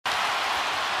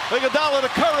Iguodala to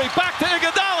Curry, back to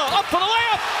Iguodala, up for the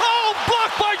layup. Oh,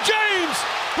 blocked by James.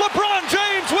 LeBron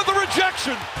James with the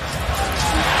rejection.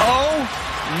 Oh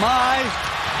my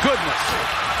goodness.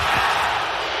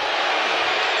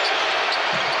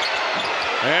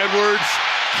 Edwards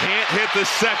can't hit the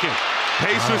second.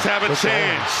 Pacers have a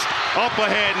chance. Up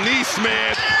ahead,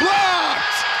 Neesmith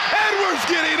blocked. Edwards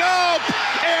getting up,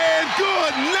 and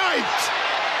good night.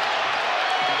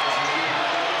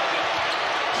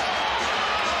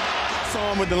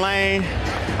 Saw him with the lane.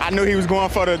 I knew he was going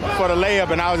for the layup,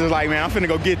 and I was just like, man, I'm finna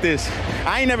go get this.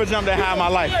 I ain't never jumped that high in my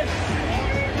life.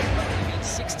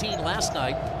 16 last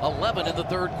night, 11 in the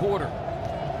third quarter.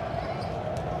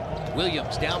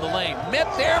 Williams down the lane, met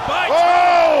there by...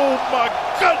 Oh my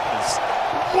goodness!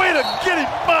 Way to get him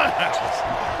miles!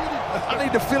 I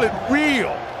need to feel it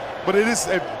real, but it is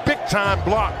a big-time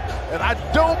block, and I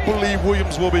don't believe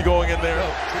Williams will be going in there.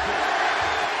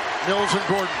 Mills and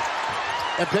Gordon,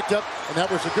 and picked up, and that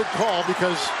was a good call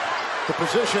because the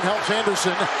position helps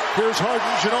Anderson. Here's Harden,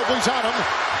 Ginobili's on him.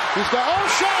 He's got, oh,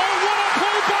 Shea, what a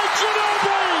play by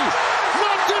Ginobili!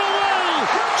 Knocked it away!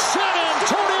 San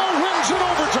Antonio wins in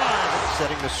overtime.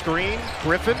 Setting the screen,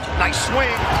 Griffin, nice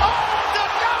swing. Oh,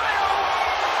 denial!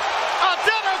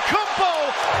 Antetokounmpo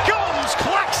gums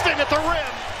Claxton at the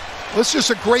rim. This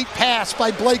is a great pass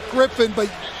by Blake Griffin, but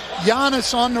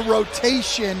Giannis on the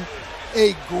rotation,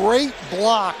 a great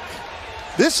block.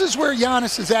 This is where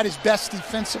Giannis is at his best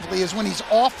defensively, is when he's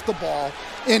off the ball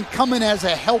and coming as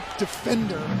a help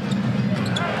defender.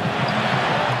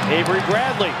 Avery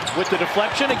Bradley with the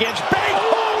deflection against Bang.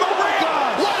 Oh, the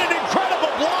rim! What an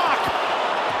incredible block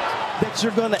that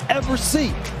you're going to ever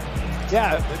see.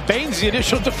 Yeah, Bane's the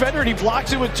initial defender, and he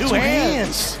blocks it with two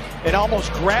hands. And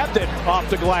almost grabbed it off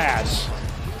the glass.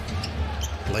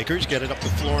 Lakers get it up the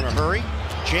floor in a hurry.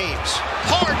 James,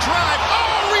 hard drive.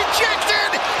 Oh,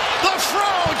 rejected! The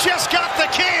Fro just got the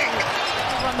king.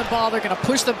 Run the ball, they're going to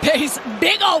push the pace.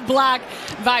 Big old block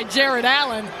by Jared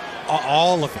Allen.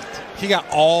 All of it. He got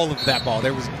all of that ball.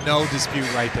 There was no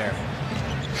dispute right there.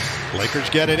 Lakers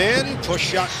get it in. Push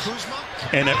shot Kuzma.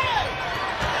 And it.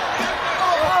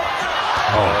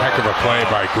 Oh, heck of a play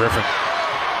by Griffin.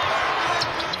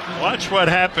 Watch what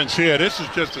happens here. This is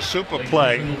just a super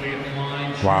play.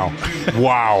 Wow.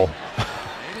 Wow.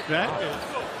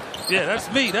 Yeah,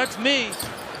 that's me. That's me.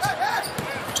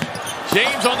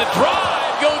 James on the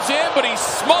drive goes in, but he's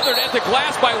smothered at the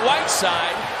glass by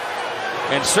Whiteside.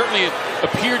 And certainly it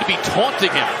appeared to be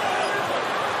taunting him.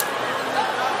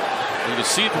 You can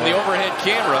see it from the overhead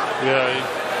camera. Yeah,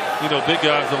 you know, big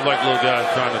guys don't like little guys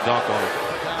trying to dunk on him.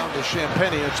 Down to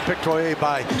Champagne. It's picked away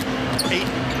by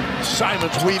 8.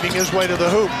 Simons weaving his way to the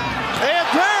hoop. And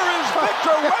there is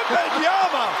Victor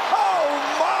Wembanyama. Oh,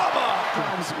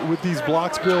 mama! With these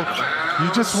blocks, Bill,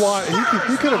 you just want,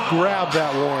 he could have grabbed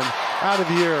that one out of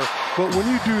the air. But when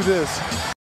you do this,